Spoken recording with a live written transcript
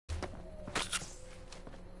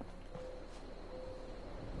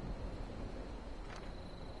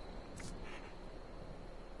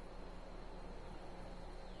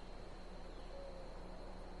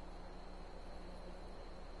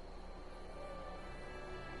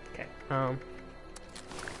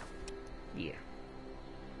Yeah.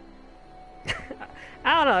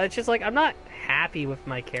 I don't know, it's just like, I'm not happy with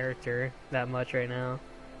my character that much right now.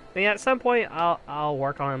 I mean, at some point, I'll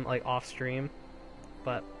work on him, like, off-stream,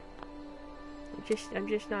 but I'm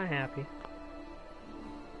just not happy.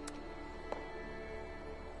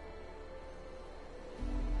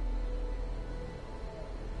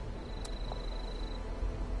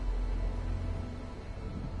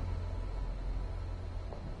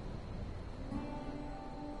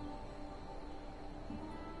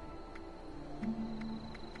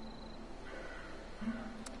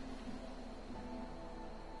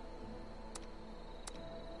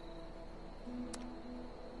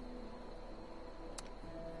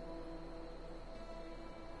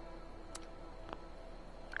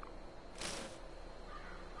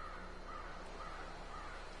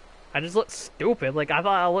 I just look stupid. Like, I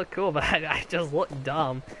thought I looked cool, but I just look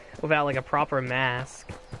dumb without, like, a proper mask.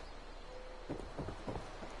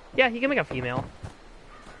 Yeah, you can make a female.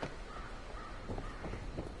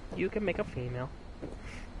 You can make a female.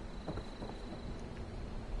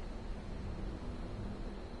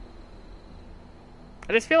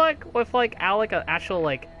 I just feel like with, like, Alec, an actual,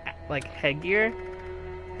 like headgear,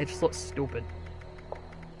 it just looks stupid.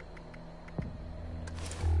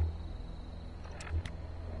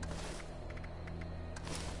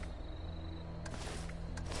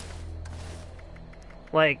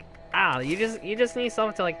 Like, I don't know, you just need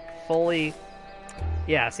something to, like, fully...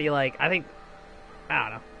 Yeah, see, like, I think... I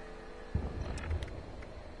don't know.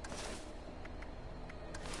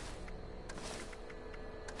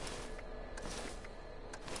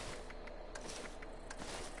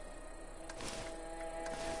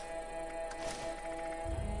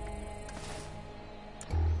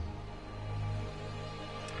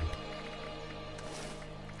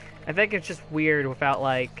 I think it's just weird without,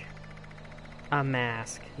 like, a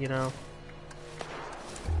mask, you know?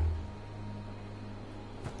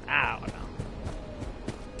 I don't know.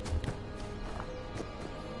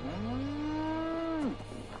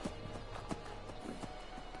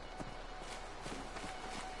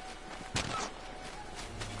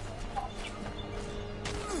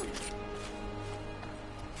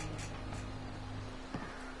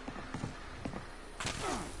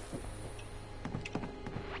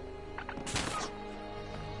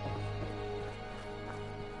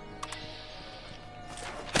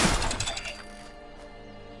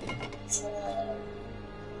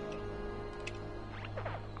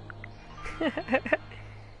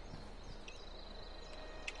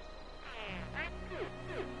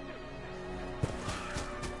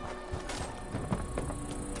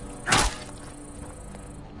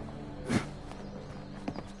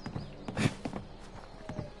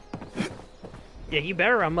 Yeah, you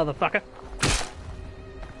better run, motherfucker.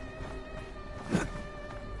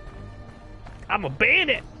 I'm a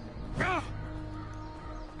bandit.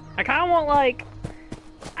 I kind of want, like...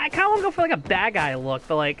 I kind of want to go for, like, a bad guy look,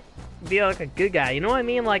 but, like, be, like, a good guy. You know what I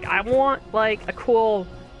mean? Like, I want, like, a cool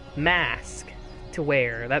mask to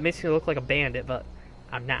wear. That makes me look like a bandit, but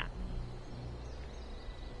I'm not.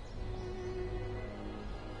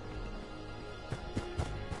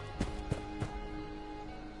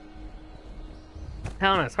 I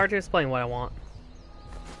don't know, it's hard to explain what I want.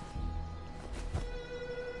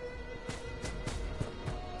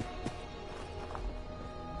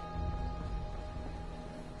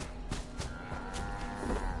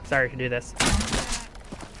 Sorry to do this.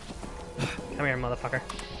 Come here, motherfucker.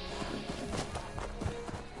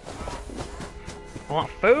 I want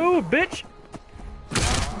food, bitch!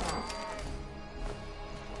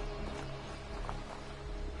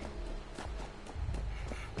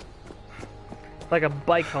 Like a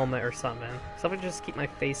bike helmet or something. Something to just keep my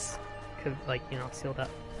face, like, you know, sealed up.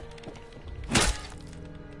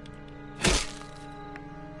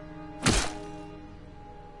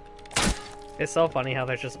 It's so funny how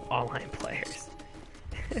there's just online players.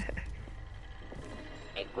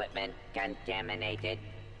 Equipment contaminated.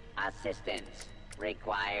 Assistance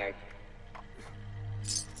required.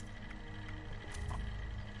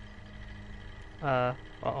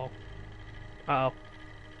 Uh-oh. Uh-oh.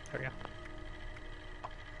 There we go.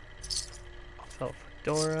 So,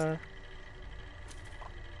 Fedora.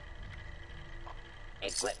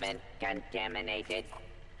 Equipment contaminated.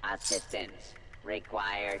 Assistance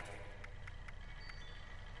required.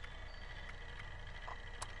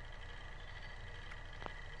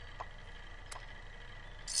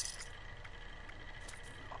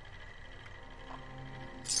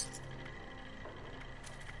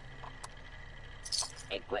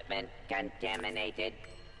 Equipment contaminated.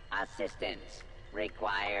 Assistance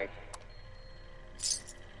required.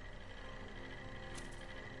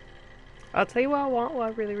 I'll tell you what I want, what I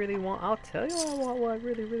really, really want. I'll tell you what I want, what I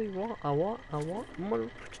really, really want. I want.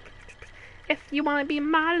 If you wanna be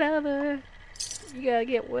my lover, you gotta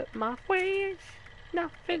get with my friends.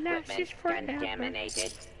 Nothing else Equipment is forever.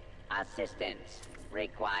 contaminated. Assistance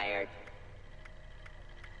required.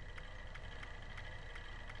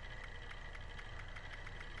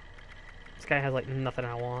 This guy has like nothing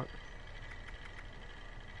I want.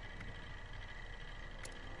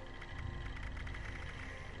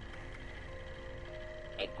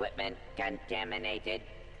 Equipment contaminated.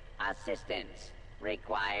 Assistance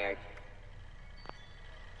required.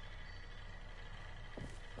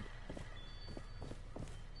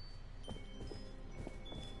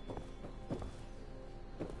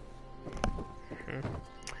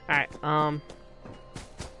 Alright,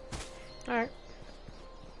 alright.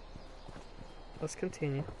 Let's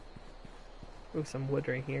continue. Ooh, some wood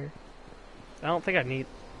right here. I don't think I need...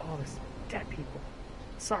 Oh, there's dead people.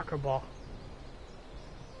 Soccer ball.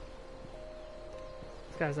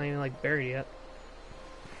 This guy's not even, like, buried yet.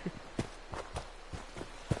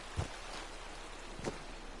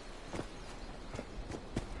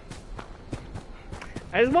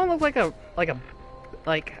 I just want to look like,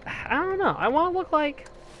 I don't know. I want to look like...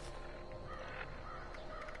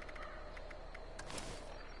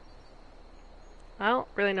 I don't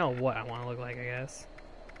really know what I want to look like, I guess.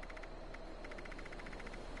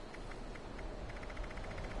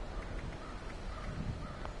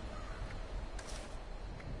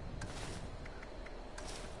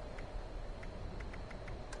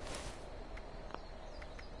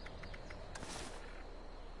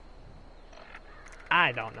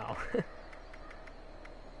 I don't know.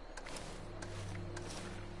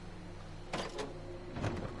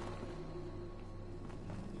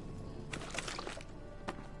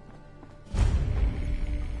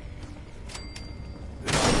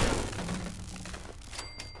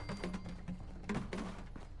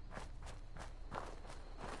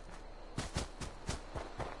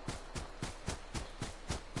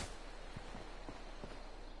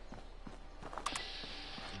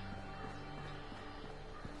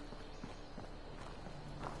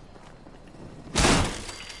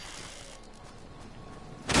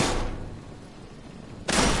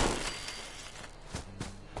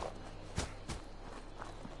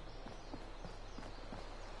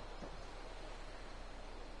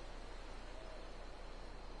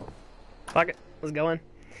 Fuck it, let's go in.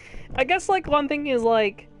 I guess, like, one thing is,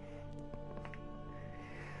 like,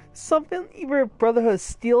 something, either Brotherhood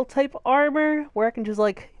Steel type armor, where I can just,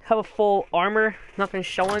 like, have a full armor, nothing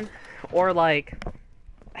showing, or, like,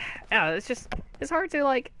 yeah, it's just, it's hard to,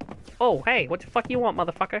 like, oh, hey, what the fuck you want,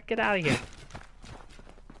 motherfucker? Get out of here.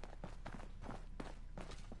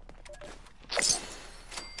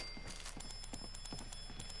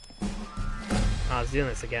 Oh, I was doing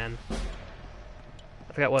this again.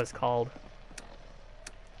 I forgot what it's called.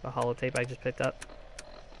 The holotape I just picked up.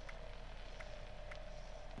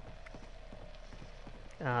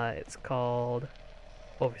 It's called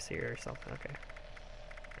Overseer or something. Okay.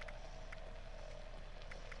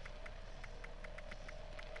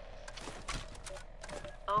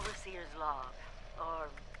 Overseer's log, or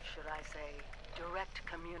should I say, direct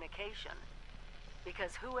communication.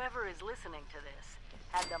 Because whoever is listening to this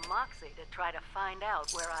had the moxie to try to find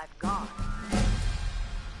out where I've gone.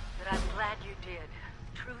 But I'm glad you did.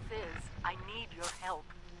 Truth is, I need your help.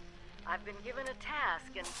 I've been given a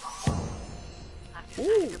task and I've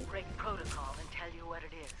decided to break protocol and tell you what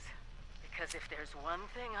it is. Because if there's one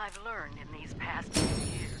thing I've learned in these past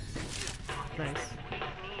few years, Nice. is that we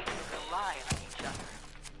need to rely on each other.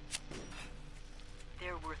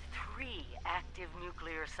 There were 3 active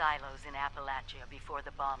nuclear silos in Appalachia before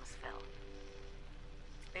the bombs fell.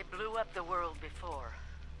 They blew up the world before.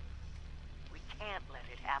 We can't let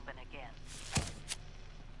it happen again.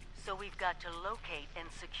 So we've got to locate and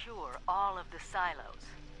secure all of the silos.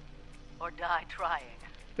 Or die trying.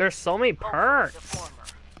 There's so many Hopefully perks. the former.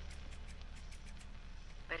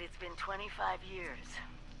 But it's been 25 years.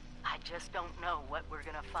 I just don't know what we're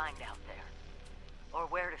gonna find out there. Or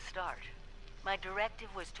where to start. My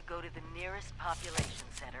directive was to go to the nearest population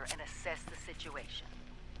center and assess the situation.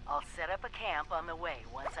 I'll set up a camp on the way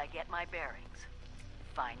once I get my bearings.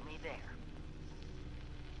 Find me there.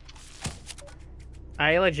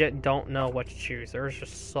 I legit don't know what to choose. There's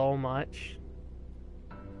just so much.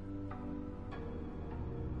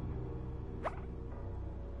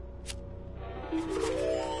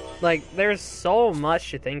 Like, there's so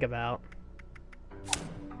much to think about.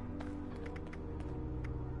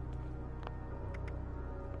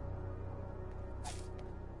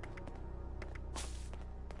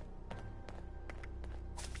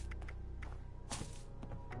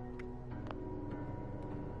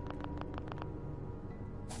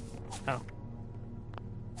 Oh.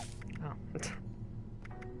 Oh.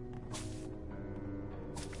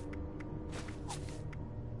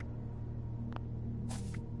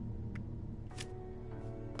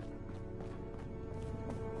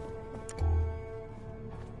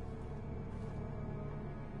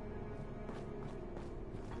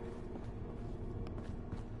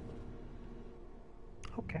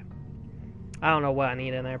 Okay. I don't know what I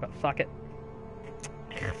need in there, but fuck it.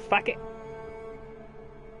 Fuck it.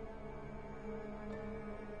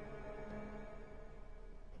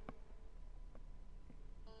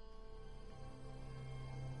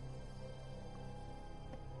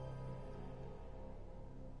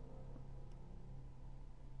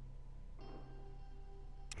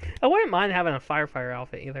 I wouldn't mind having a firefighter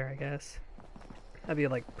outfit either, I guess. That'd be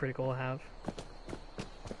like pretty cool to have.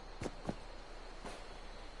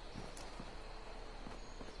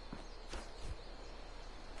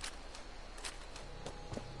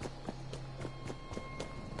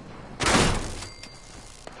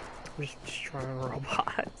 I'm just destroying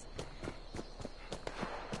robots.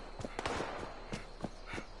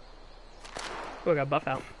 Oh, I got buff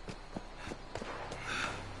out.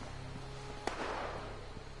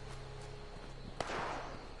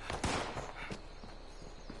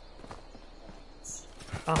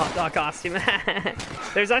 A hot dog costume.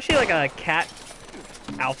 There's actually like a cat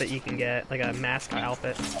outfit you can get, like a mascot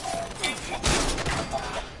outfit.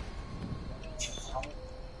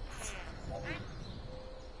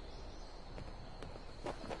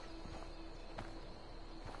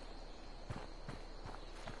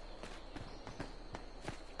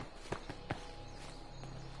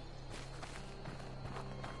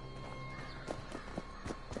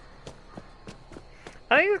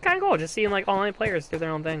 I think it's kind of cool just seeing like online players do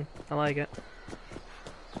their own thing. I like it.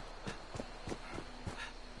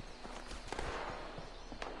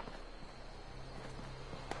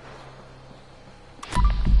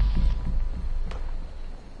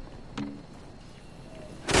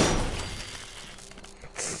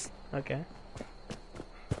 Okay.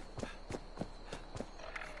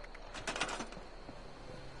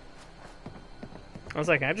 I was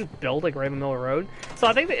like, I just build like right in the middle of the road. So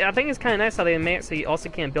I think it's kind of nice how they made it so you also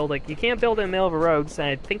can't build like you can't build in the middle of a road. So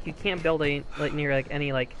I think you can't build like near like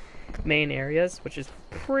any like main areas, which is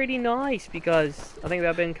pretty nice because I think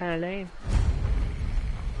that'd been kind of lame.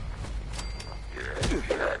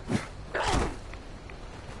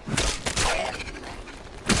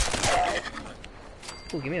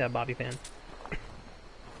 Ooh, give me that bobby pin.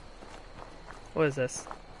 What is this?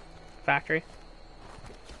 Factory?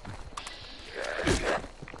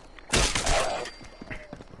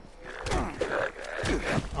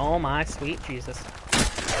 Oh my sweet Jesus.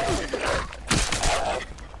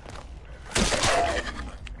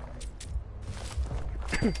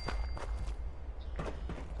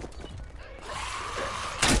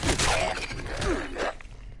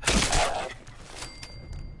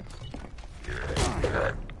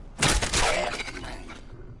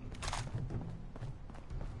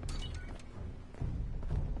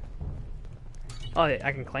 Oh,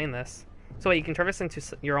 I can claim this. So wait, you can turn this into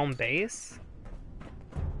your own base?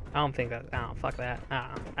 I don't think that. I don't fuck that.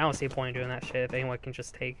 I don't see a point in doing that shit if anyone can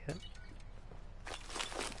just take it.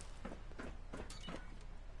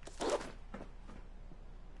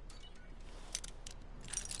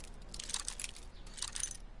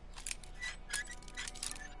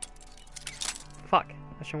 Fuck.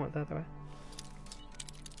 I should have went the other way.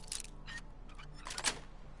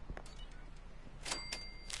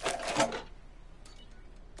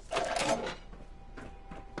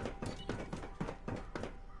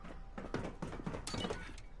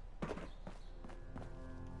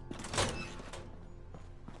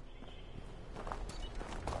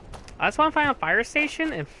 I just want to find a fire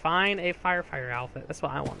station and find a firefighter outfit. That's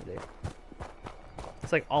what I want to do.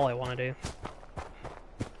 It's like all I want to do.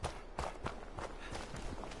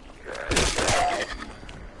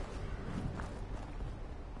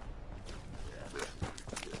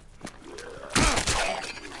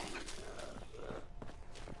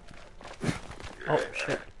 Oh,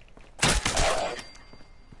 shit.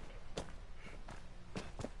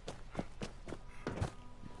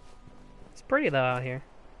 It's pretty though out here.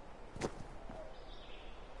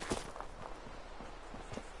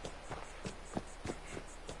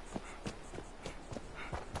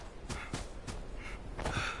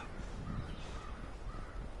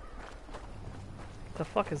 The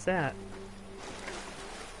fuck is that?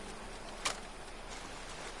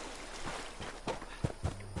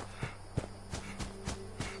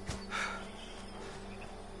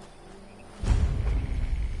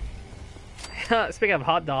 Speaking of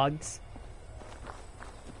hot dogs.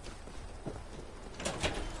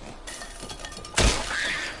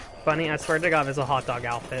 Funny, I swear to God, there's a hot dog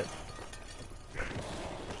outfit.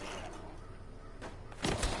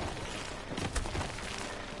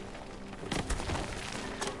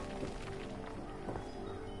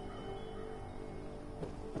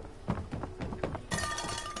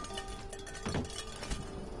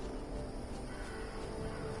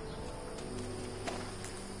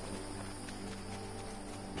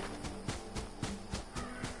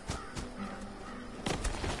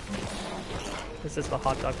 This is the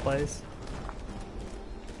hot dog place.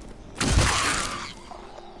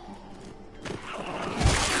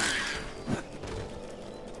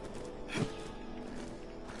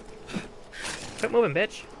 Quit moving,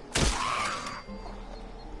 bitch.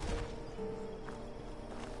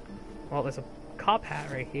 Well, there's a cop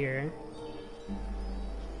hat right here.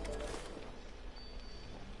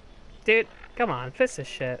 Dude, come on, fix this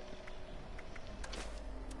shit.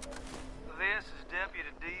 This is Deputy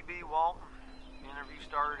D.B. Walton. Interview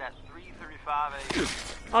started at 3:35 a.m.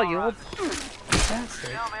 Oh, you old Right.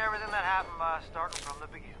 bastard. Tell me everything that happened by starting from the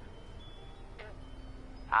beginning.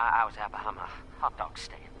 I was out behind my hot dog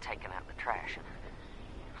stand, taking out the trash, and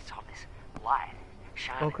I saw this light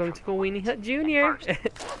shining. Welcome from to the Weenie woods. Hut Jr. At first, I thought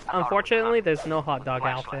it was Unfortunately, a there's no hot dog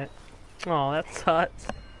flashlight. outfit. Oh, that sucks.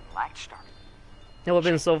 Light started. It would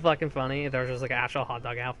have been so fucking funny if there was just like an actual hot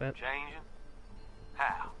dog outfit. Changing?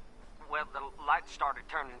 How? Well, the light started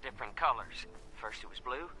turning different colors. First it was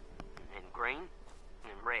blue, then green, and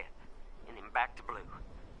then red, and then back to blue.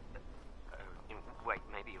 Wait,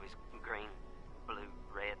 maybe it was green, blue,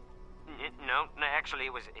 red. No, actually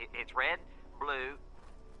it's red, blue.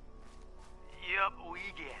 Yup, we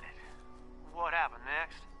get it. What happened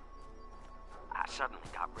next? I suddenly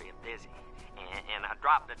got real dizzy, and I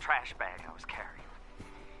dropped the trash bag I was carrying.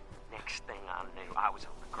 Next thing I knew, I was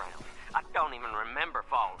on the ground. I don't even remember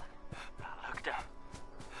falling. I looked up.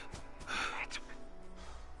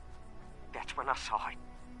 That's when I saw it.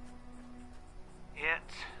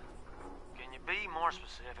 It. Can you be more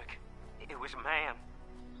specific? It was a man,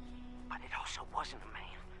 but it also wasn't a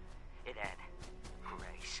man. It had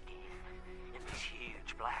gray skin and these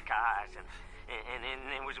huge black eyes, and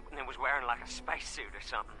it was wearing like a spacesuit or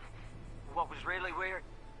something. What was really weird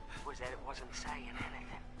was that it wasn't saying anything,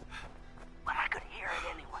 but I could hear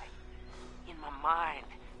it anyway. In my mind,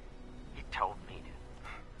 it told me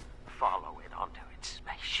to follow it onto its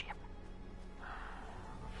spaceship.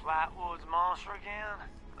 Flatwoods Monster again?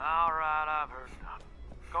 Alright, I've heard enough.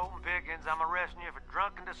 Colton Pickens, I'm arresting you for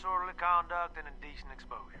drunken disorderly conduct and indecent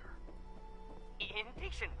exposure.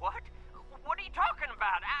 Indecent what? What are you talking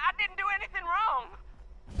about? I didn't do anything wrong.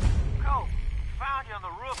 Cole, found you on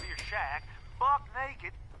the roof of your shack, buck naked,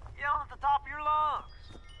 yelling at the top of your lungs.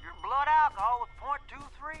 Your blood alcohol was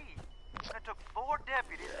 .23. It took 4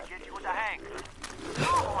 deputies to get you with the hanger.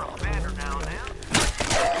 You're going to bender now and then.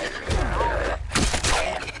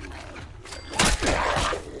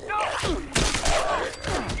 No!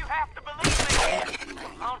 You have to believe me. The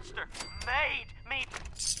monster made me.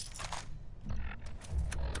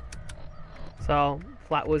 So,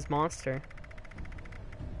 Flatwoods Monster.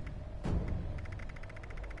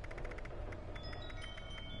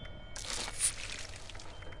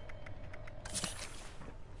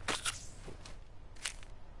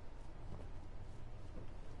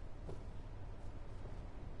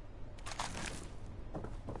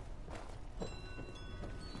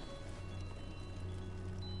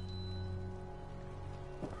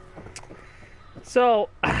 So,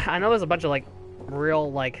 I know there's a bunch of, like,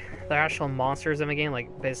 real, like, they're actual monsters in the game,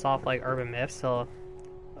 like, based off, like, urban myths, so,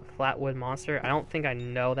 Flatwood Monster, I don't think I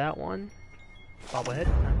know that one. Bobblehead,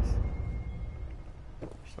 nice.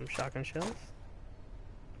 Some shotgun shells.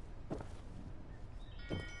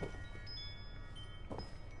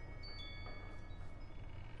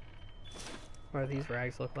 What do these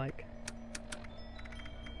rags look like?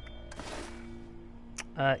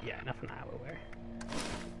 Yeah, nothing I would wear.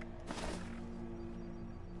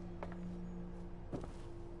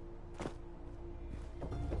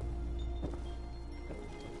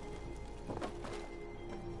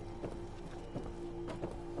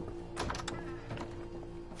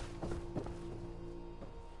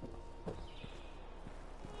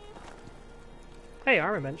 Hey,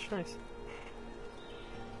 armor bench, nice.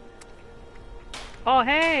 Oh,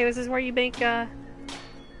 hey, this is where you make, I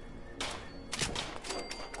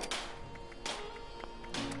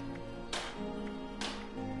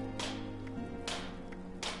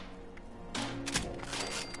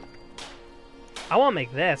want to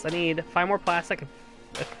make this. I need 5 more plastic and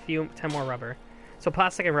a few, 10 more rubber. So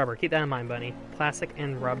plastic and rubber. Keep that in mind, bunny. Plastic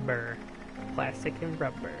and rubber. Plastic and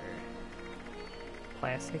rubber.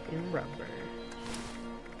 Plastic and rubber.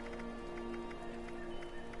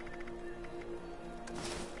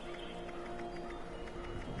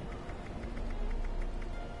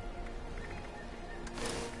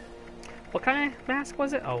 What kind of mask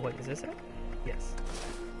was it? Oh, wait, is this it? Yes.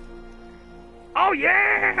 Oh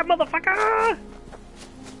yeah, motherfucker!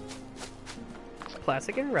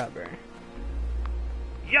 Plastic and rubber.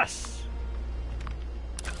 Yes!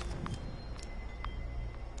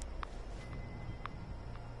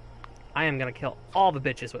 I am gonna kill all the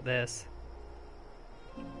bitches with this.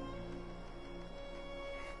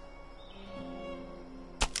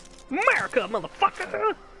 America,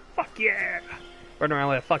 motherfucker! Fuck yeah! Run around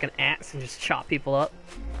with a fucking axe and just chop people up.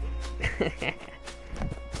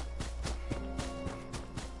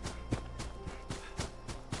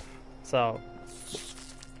 So.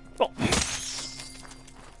 Oh.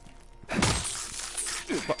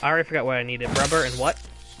 I already forgot what I needed. Rubber and what?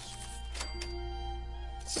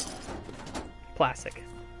 Plastic.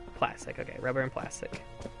 Plastic, okay. Rubber and plastic.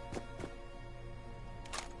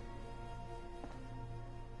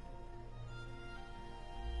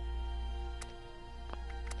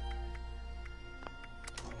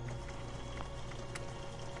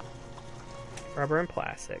 Rubber and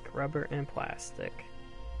plastic. Rubber and plastic.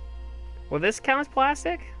 Will this count as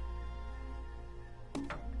plastic?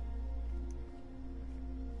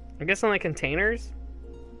 I guess only containers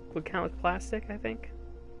would count as plastic, I think.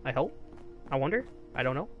 I hope. I wonder. I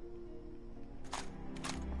don't know.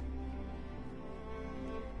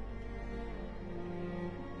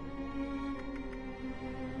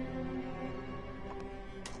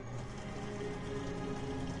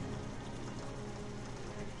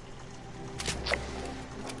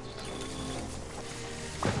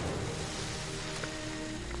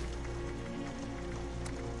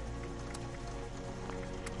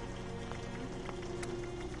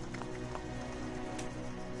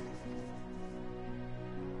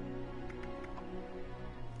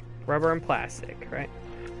 Rubber and plastic, right?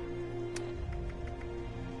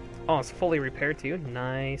 Oh, it's fully repaired too.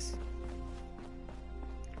 Nice.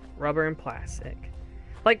 Rubber and plastic.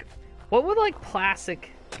 Like, what would like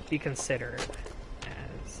plastic be considered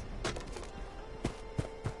as?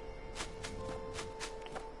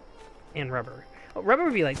 And rubber. Oh, rubber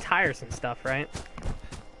would be like tires and stuff, right?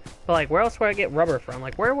 But like, where else would I get rubber from?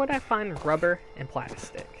 Like, where would I find rubber and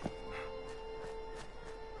plastic?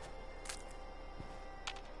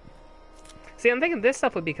 See, I'm thinking this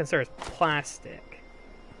stuff would be considered plastic.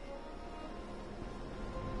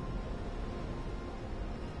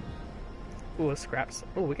 Ooh, scraps.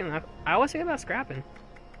 Ooh, we can. I always think about scrapping.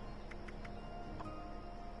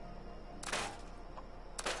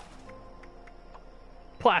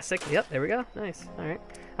 Plastic. Yep, there we go. Nice. All right.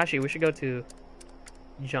 Actually, we should go to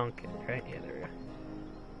junk. Right? Yeah, there we go.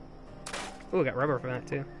 Ooh, we got rubber for that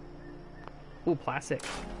too. Ooh, plastic.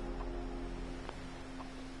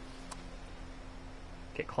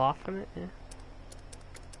 Get cloth from it, yeah.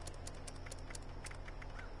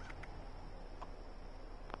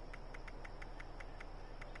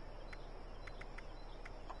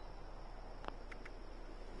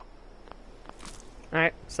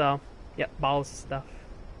 Alright, so, yep, balls of stuff.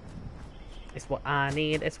 It's what I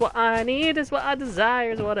need, it's what I need, it's what I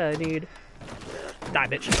desire, it's what I need. Die,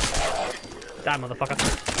 bitch. Die, motherfucker.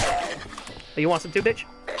 Oh, you want some too, bitch?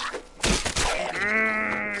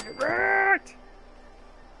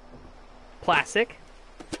 Plastic.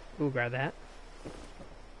 Ooh, grab that.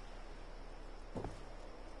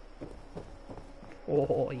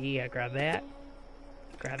 Oh, yeah, grab that.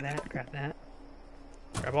 Grab that, grab that.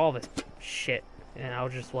 Grab all this shit, and I'll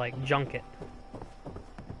just, like, junk it.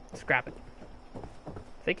 Scrap it.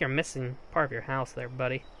 I think you're missing part of your house there,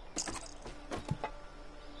 buddy.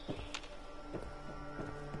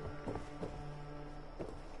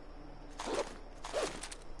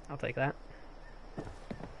 I'll take that.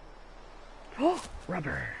 Oh,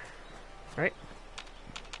 rubber. Right?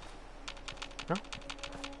 No?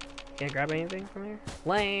 Can't grab anything from here?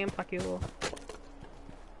 Lame, fuck you.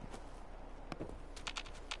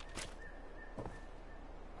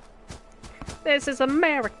 This is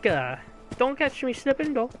America. Don't catch me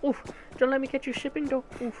slipping, though. Oof. Don't let me catch you slipping, though.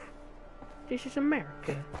 Oof. This is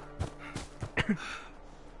America.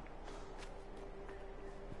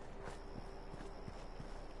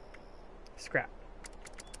 Scrap.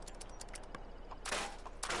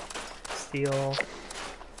 Steel,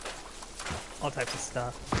 all types of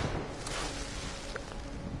stuff.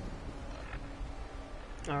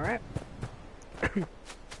 All right. Is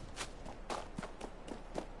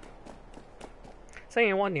there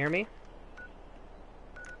anyone near me?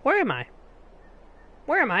 Where am I?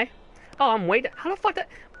 Where am I? Oh, I'm way down. How the fuck that?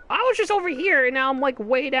 I was just over here, and now I'm like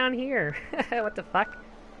way down here. What the fuck?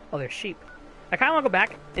 Oh, there's sheep. I kind of want to go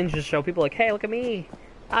back and just show people like, hey, look at me.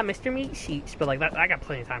 Mr. Meat Sheets. But like that, I got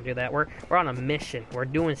plenty of time to do that. We're on a mission. We're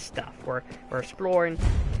doing stuff. We're exploring,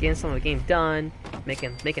 getting some of the game done,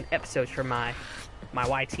 making episodes for my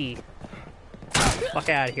YT. Fuck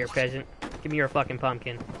out of here, peasant. Give me your fucking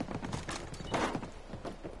pumpkin.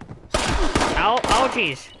 Oh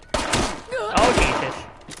jeez. Oh Jesus.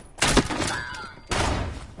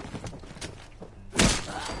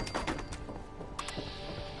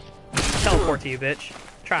 Teleport to you, bitch.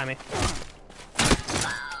 Try me.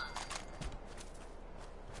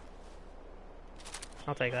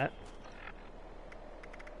 I'll take that.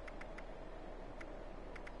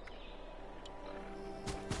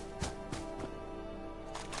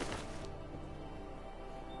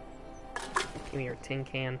 Give me your tin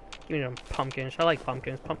can. Give me them pumpkins. I like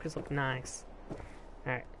pumpkins. Pumpkins look nice.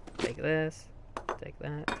 Alright. Take this. Take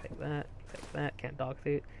that. Take that. Take that. Can't dog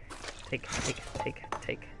food.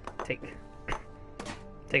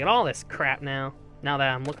 Taking all this crap now. Now that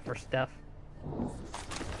I'm looking for stuff.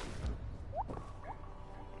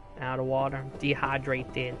 Out of water. I'm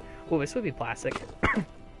dehydrated. Ooh, this would be plastic.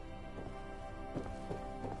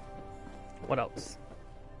 What else?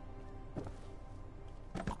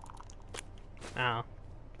 Oh.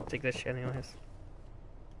 Take this shit anyways.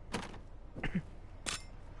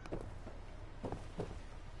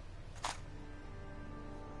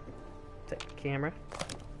 Take the camera.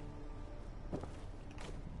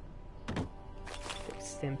 Take a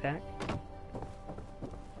stim pack.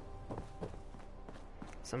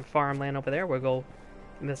 Some farmland over there. We'll go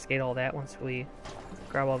investigate all that once we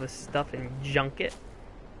grab all this stuff and junk it.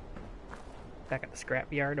 Back at the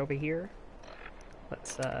scrapyard over here.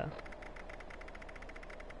 Let's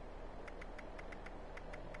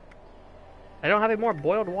I don't have any more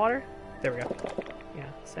boiled water? There we go. Yeah,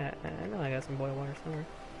 sad. I know I got some boiled water somewhere.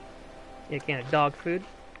 Yeah, a can of dog food.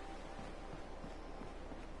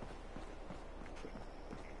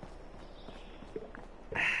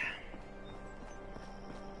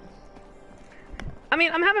 I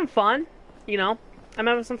mean, I'm having fun, you know. I'm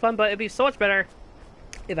having some fun, but it'd be so much better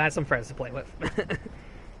if I had some friends to play with.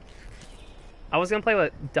 I was gonna play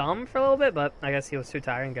with Dumb for a little bit, but I guess he was too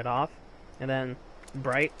tired and get off. And then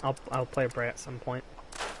Bright, I'll play Bright at some point.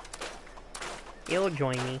 He'll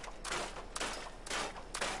join me.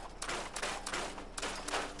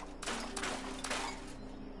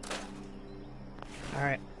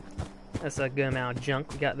 Alright. That's a good amount of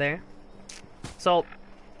junk we got there. So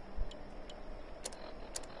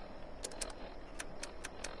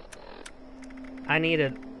I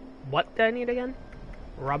needed... What did I need again?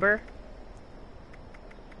 Rubber?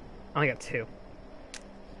 I only got 2.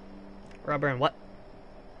 Rubber and what?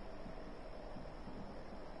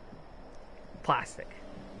 Plastic.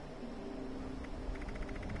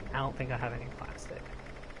 I don't think I have any plastic.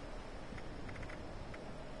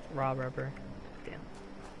 Raw rubber. Damn.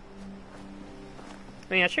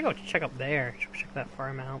 I mean, I should go check up there. Check that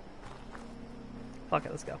farm out. Fuck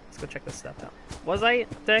it, let's go. Let's go check this stuff out.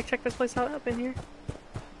 Did I check this place out up in here?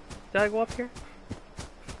 Did I go up here?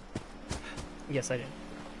 Yes, I did.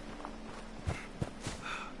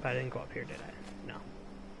 But I didn't go up here, did I? No.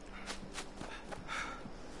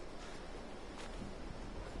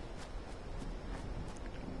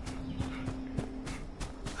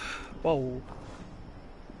 Whoa.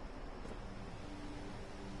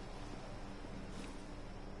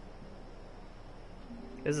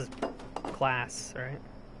 This is class, right?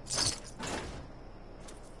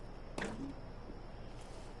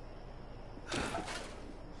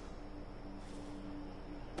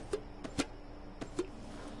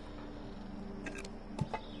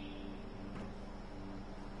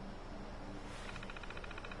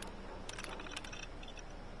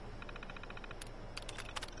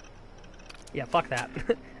 Yeah, fuck that.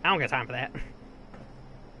 I don't got time for that.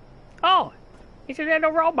 Oh! He's a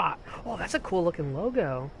little robot. Oh, that's a cool looking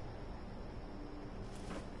logo.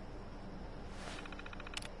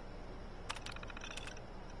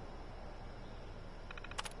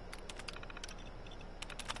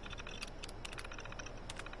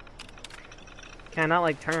 Can I not,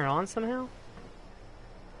 like, turn it on somehow?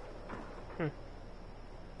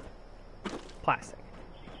 Plastic.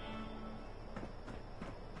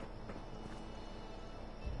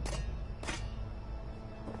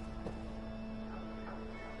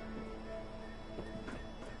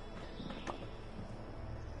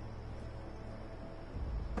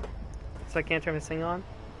 So I can't turn this thing on?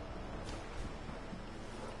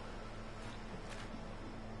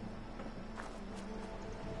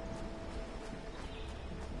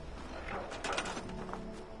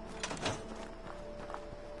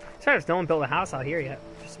 Sorry, no one built a house out here yet.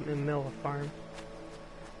 Just in the middle of a farm.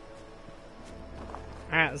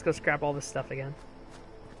 Alright, let's go scrap all this stuff again.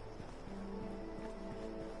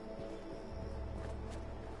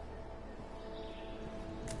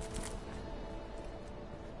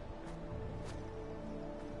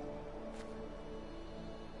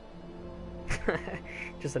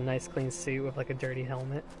 Just a nice clean suit with like a dirty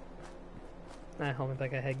helmet. Not a helmet,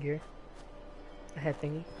 like a headgear. A head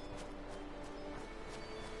thingy.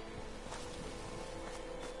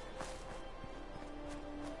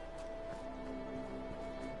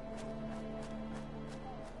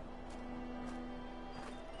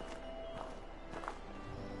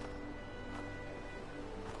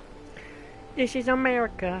 This is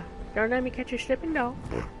America. Don't let me catch you slipping dog.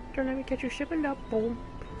 Don't let me catch you slipping dog. Boom.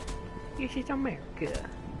 This is America.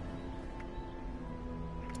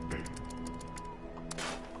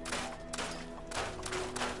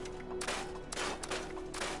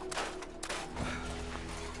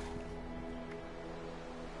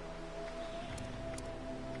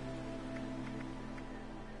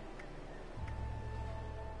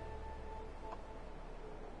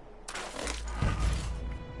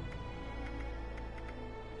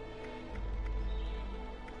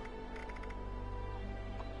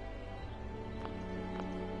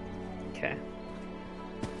 Okay.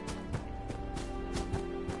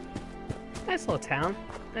 Nice little town.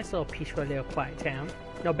 Nice little peaceful little quiet town.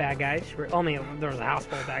 No bad guys. I mean, there was a house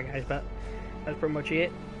full of bad guys, but that's pretty much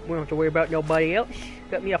it. We don't have to worry about nobody else.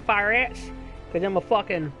 Got me a fire axe, cause I'm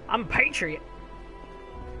a patriot.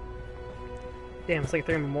 Damn, it's like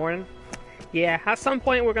 3 in the morning. Yeah, at some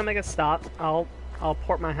point we're gonna make a stop. I'll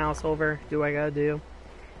port my house over, do what I gotta do,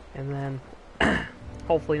 and then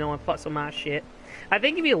hopefully no one fucks with my shit. I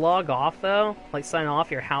think if you log off though, like sign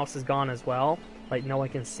off, your house is gone as well. Like no one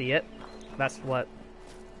can see it. That's what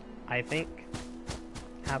I think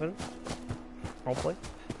happened. Hopefully.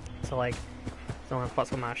 So like, no one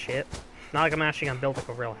fucks with my shit. Not like I'm actually gonna build like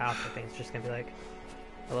a real house. I think it's just gonna be like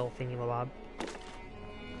a little thingy bob.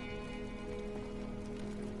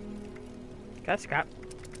 Can I scrap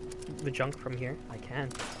the junk from here? I can.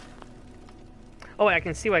 Oh, wait, I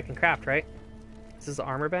can see what I can craft, right? This is the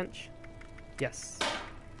armor bench? Yes.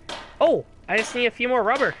 Oh! I just need a few more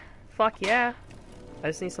rubber! Fuck yeah! I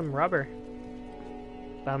just need some rubber.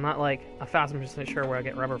 But I'm not like 1000% sure where I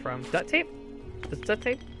get rubber from. Duct tape? Does duct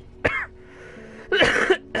tape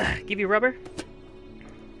give you rubber?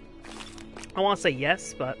 I want to say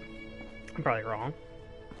yes, but I'm probably wrong.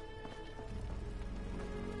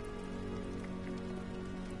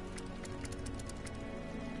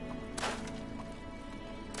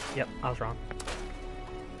 Yep, I was wrong.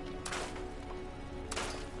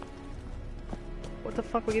 What the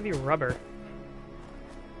fuck will give you rubber?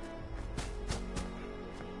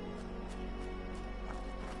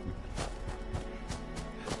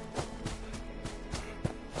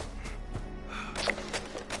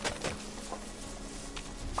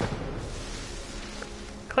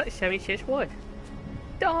 Cut 76 wood.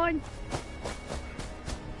 Done!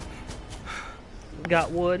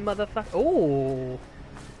 Got wood, motherfucker. Ooh!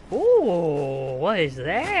 Ooh, what is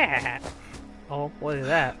that? Oh, what is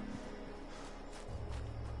that?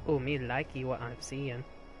 Oh, me likey what I'm seeing.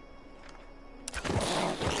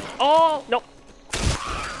 Oh, no!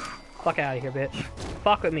 Fuck out of here, bitch.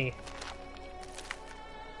 Fuck with me.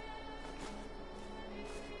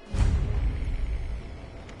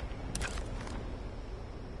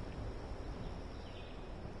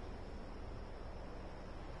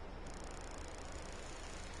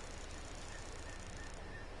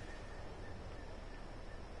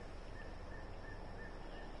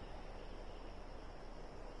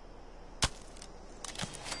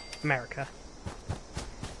 America.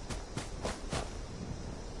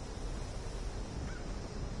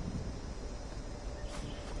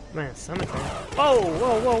 Man, cemetery. Oh,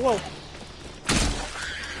 whoa, whoa, whoa.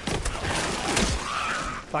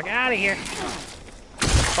 Fuck out of here.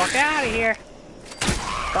 Fuck out of here.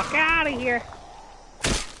 Fuck out of here.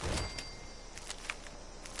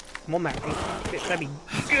 Come on, Mary. That'd be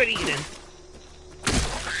good eating.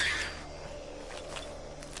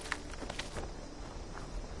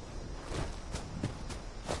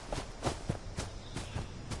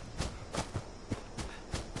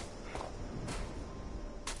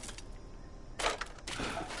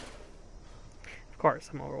 Of course,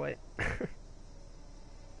 I'm overweight.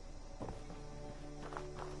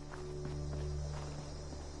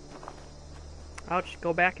 I'll just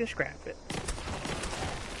go back and scrap it.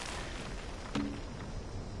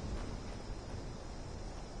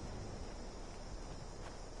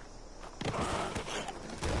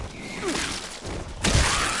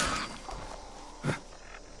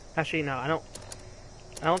 Actually, no, I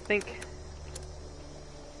don't think.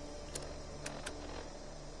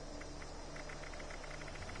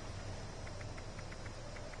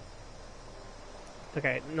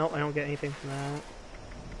 Okay, no, I don't get anything from that.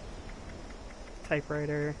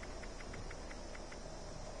 Typewriter.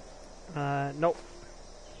 Nope.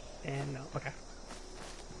 And no. Okay.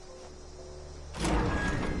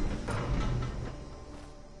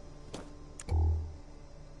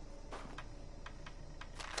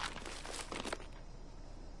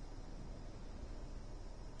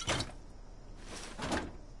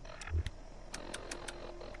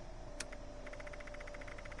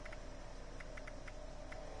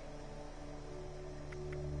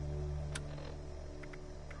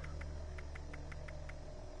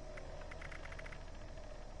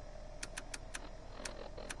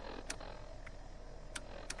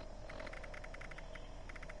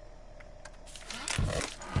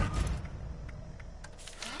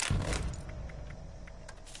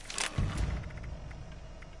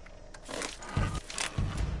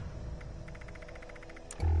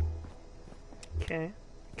 Okay.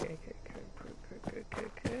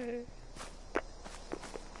 Okay.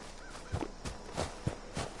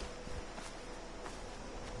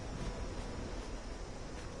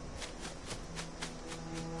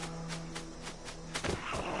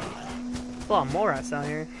 There's a lot more rats out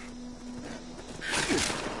here.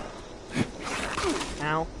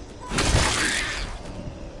 Ow.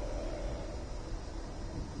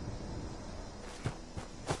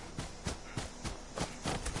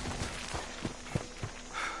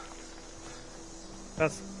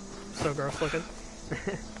 That's so gross looking.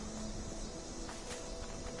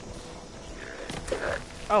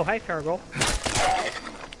 Oh, hi, Cargill.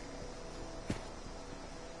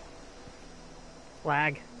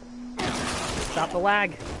 Lag. Stop the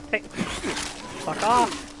lag. Hey. Fuck off.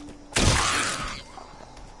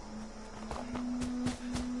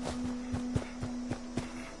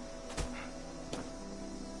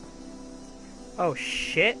 Oh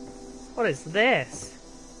shit. What is this?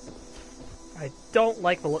 I don't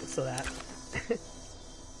like the looks of that.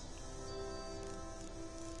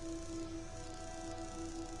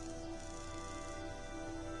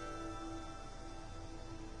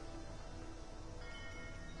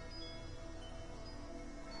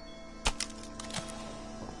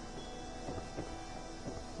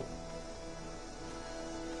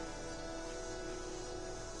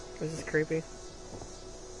 This is creepy.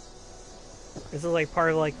 This is like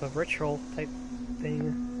part of like a ritual type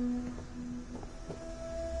thing.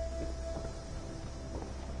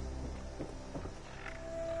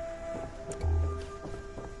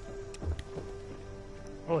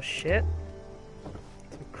 Oh shit.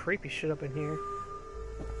 Some creepy shit up in here.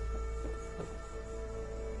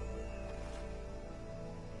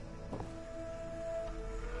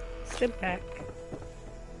 Sit back.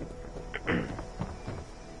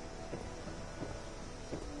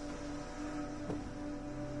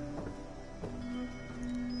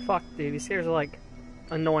 Fuck, dude, these stairs are like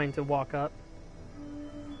annoying to walk up.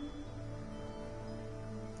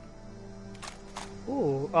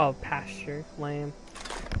 Ooh, oh, pasture, lame.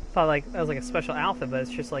 Thought like that was like a special outfit, but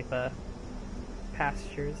it's just like the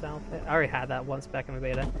pastures outfit. I already had that once back in the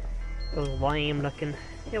beta. It was lame looking.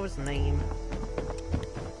 It was lame.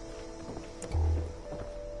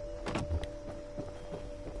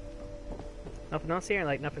 Nothing else here?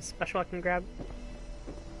 Like nothing special I can grab?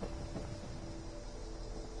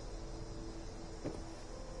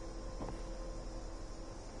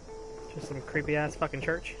 Just some creepy ass fucking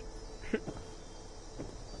church.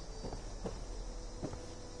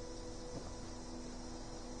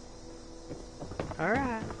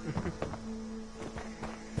 Alright.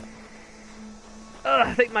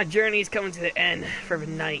 I think my journey's coming to the end for the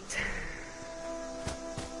night.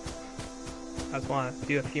 I just want to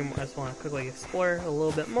do a few more. I just want to quickly explore a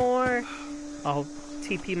little bit more. I'll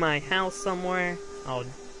TP my house somewhere. I'll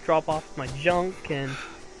drop off my junk, and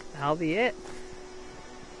that'll be it.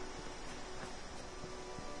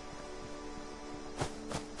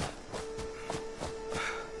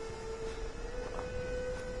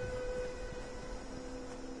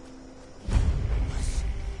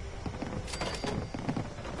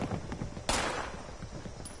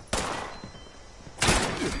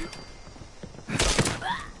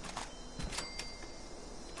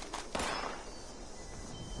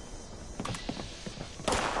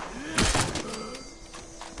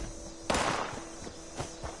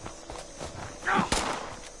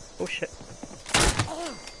 Oh shit.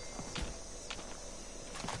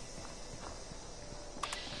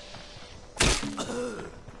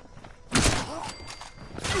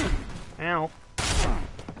 Ow.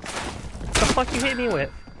 What the fuck you hit me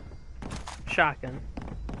with? Shotgun.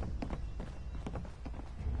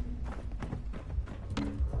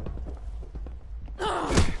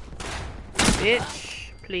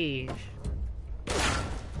 Bitch, please.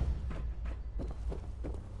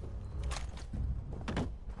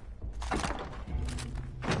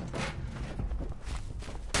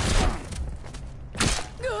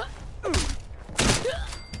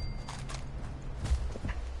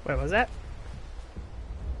 Wait, what was that?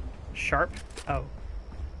 Sharp? Oh.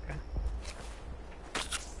 Okay.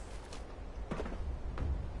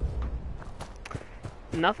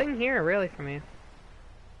 Nothing here, really, for me.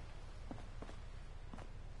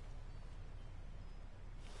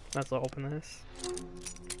 Let's open this.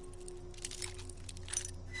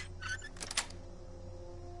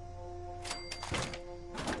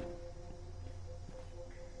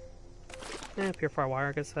 Yeah, purified wire,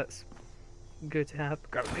 I guess that's good to have.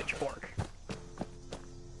 Grab a pitchfork.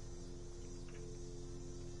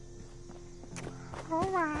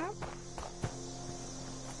 Alright.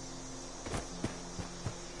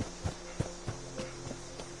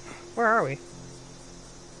 Where are we?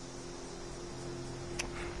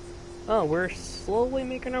 Oh, we're slowly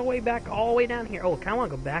making our way back all the way down here. Oh, I kinda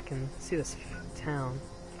wanna go back and see this town.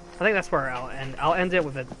 I think that's where I'll end. I'll end it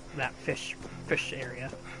with that fish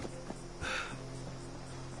area.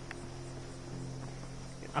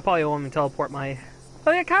 I probably won't even teleport my... I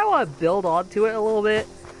mean, I kind of want to build onto it a little bit,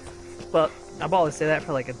 but I'll probably say that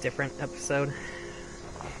for like a different episode.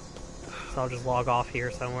 So I'll just log off here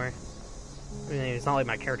somewhere. I mean, it's not like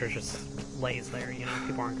my character just lays there, you know,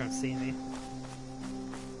 people aren't going to see me.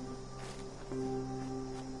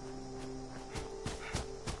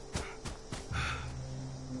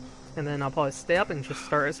 And then I'll probably stay up and just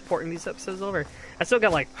start supporting these episodes over. I still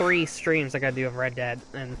got like 3 streams I gotta do of Red Dead,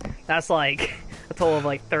 and that's like a total of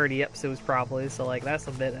like 30 episodes probably, so like that's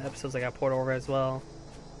a bit of episodes I gotta port over as well.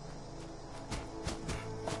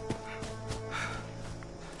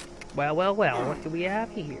 Well, well, well, what do we have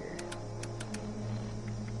here?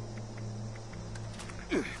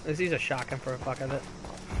 Let's use a shotgun for a fuck of it.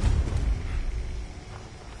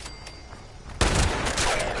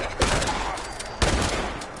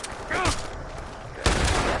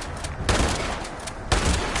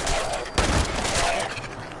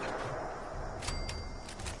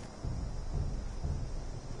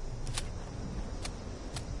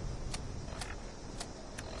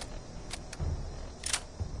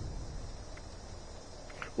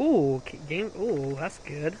 Ooh, game. Ooh, that's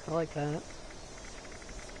good. I like that.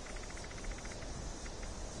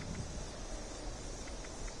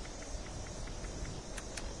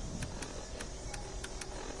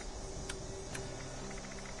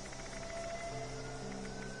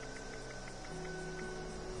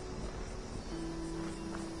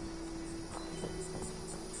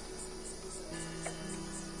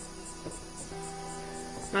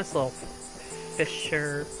 Nice little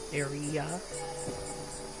fisher area.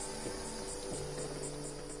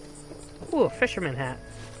 Ooh, a fisherman hat.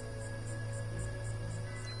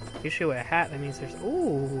 Usually with a hat, that means there's...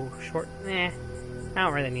 Ooh, short... I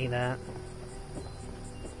don't really need that.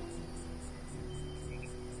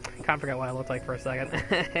 Kinda forgot what I looked like for a second.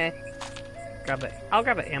 I'll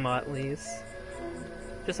grab an ammo at least.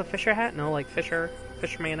 Just a fisher hat? No, like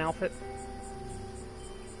fisherman outfit?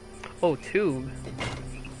 Oh, tube.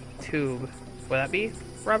 Tube. Would that be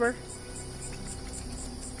rubber?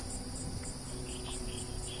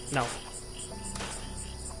 No.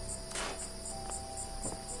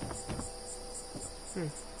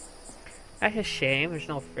 That's a shame, there's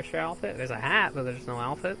no fisher outfit. There's a hat, but there's no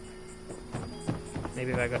outfit.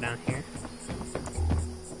 Maybe if I go down here.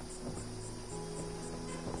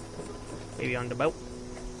 Maybe on the boat.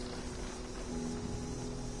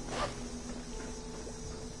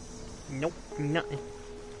 Nope, nothing.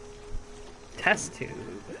 Test tube.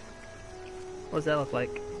 What does that look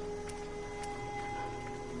like?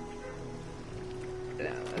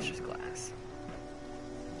 No, that's just glass.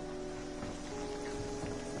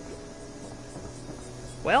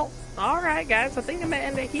 Well, alright guys, I think I'm gonna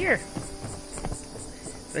end it here.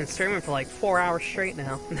 Been streaming for like 4 hours straight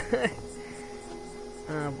now.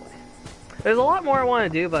 Oh boy. There's a lot more I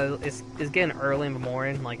want to do, but it's getting early in the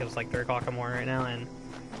morning, like it's like 3 o'clock in the morning right now, and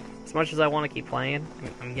as much as I want to keep playing,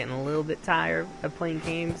 I'm getting a little bit tired of playing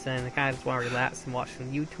games, and I kind of just want to relax and watch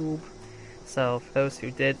some YouTube. So for those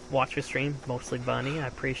who did watch the stream, mostly Bunny, I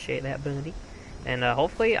appreciate that, Bunny. And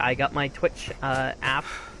hopefully I got my Twitch app.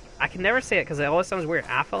 I can never say it because it always sounds weird.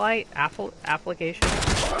 Application.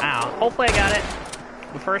 Ow. Hopefully I got it.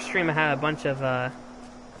 The first stream I had a bunch of like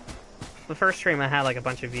a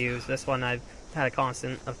bunch of views. This one I've had a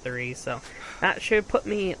constant of 3, so that should put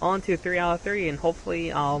me onto 3 out of 3, and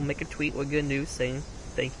hopefully I'll make a tweet with good news saying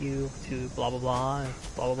thank you to blah blah blah and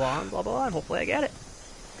blah blah blah and blah blah blah, and hopefully I get it.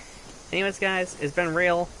 Anyways guys, it's been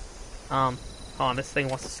real. Hold on, this thing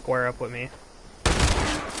wants to square up with me.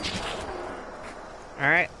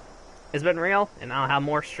 Alright. It's been real, and I'll have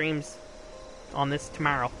more streams on this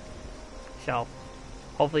tomorrow. So,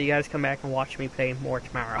 hopefully you guys come back and watch me play more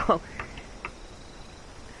tomorrow.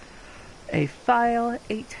 A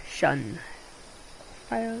fileation.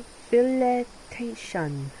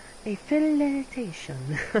 Filetation. A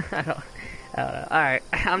filetation. I don't know. Alright,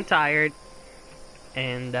 I'm tired.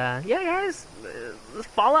 And, yeah, guys,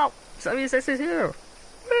 Fallout 76 is here.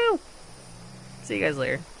 Woo! See you guys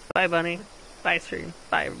later. Bye, Bunny. Bye, stream.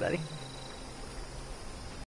 Bye, everybody.